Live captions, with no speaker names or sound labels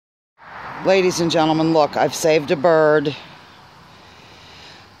Ladies and gentlemen, look, I've saved a bird.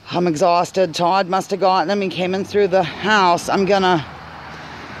 I'm exhausted. Todd must have gotten him. He came in through the house.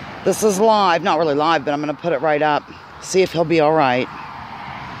 This is live. Not really live, but I'm going to put it right up. See if he'll be all right.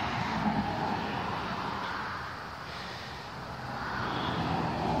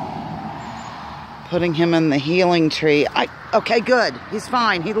 Putting him in the healing tree. Okay, good. He's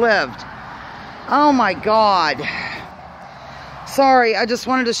fine. He lived. Oh my God. Sorry, I just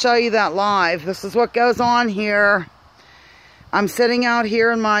wanted to show you that live. This is what goes on here. I'm sitting out here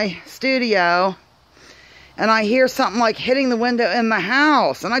in my studio, and I hear something like hitting the window in the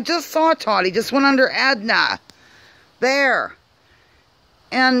house. And I just saw Todd. He just went under Edna. There.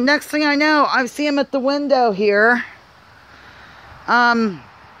 And next thing I know, I see him at the window here.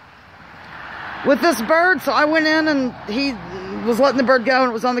 With this bird. So I went in, and he was letting the bird go,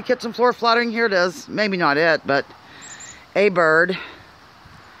 and it was on the kitchen floor fluttering. Here it is. Maybe not it, but a bird.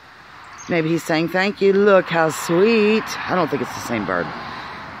 Maybe he's saying thank you. Look how sweet. I don't think it's the same bird.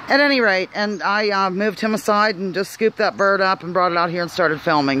 At any rate, and I moved him aside and just scooped that bird up and brought it out here and started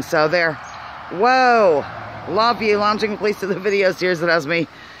filming. So there. Whoa. Love you. Lounging with Lisa, the video series that has me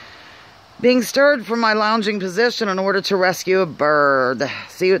being stirred from my lounging position in order to rescue a bird.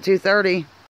 See you at 2:30.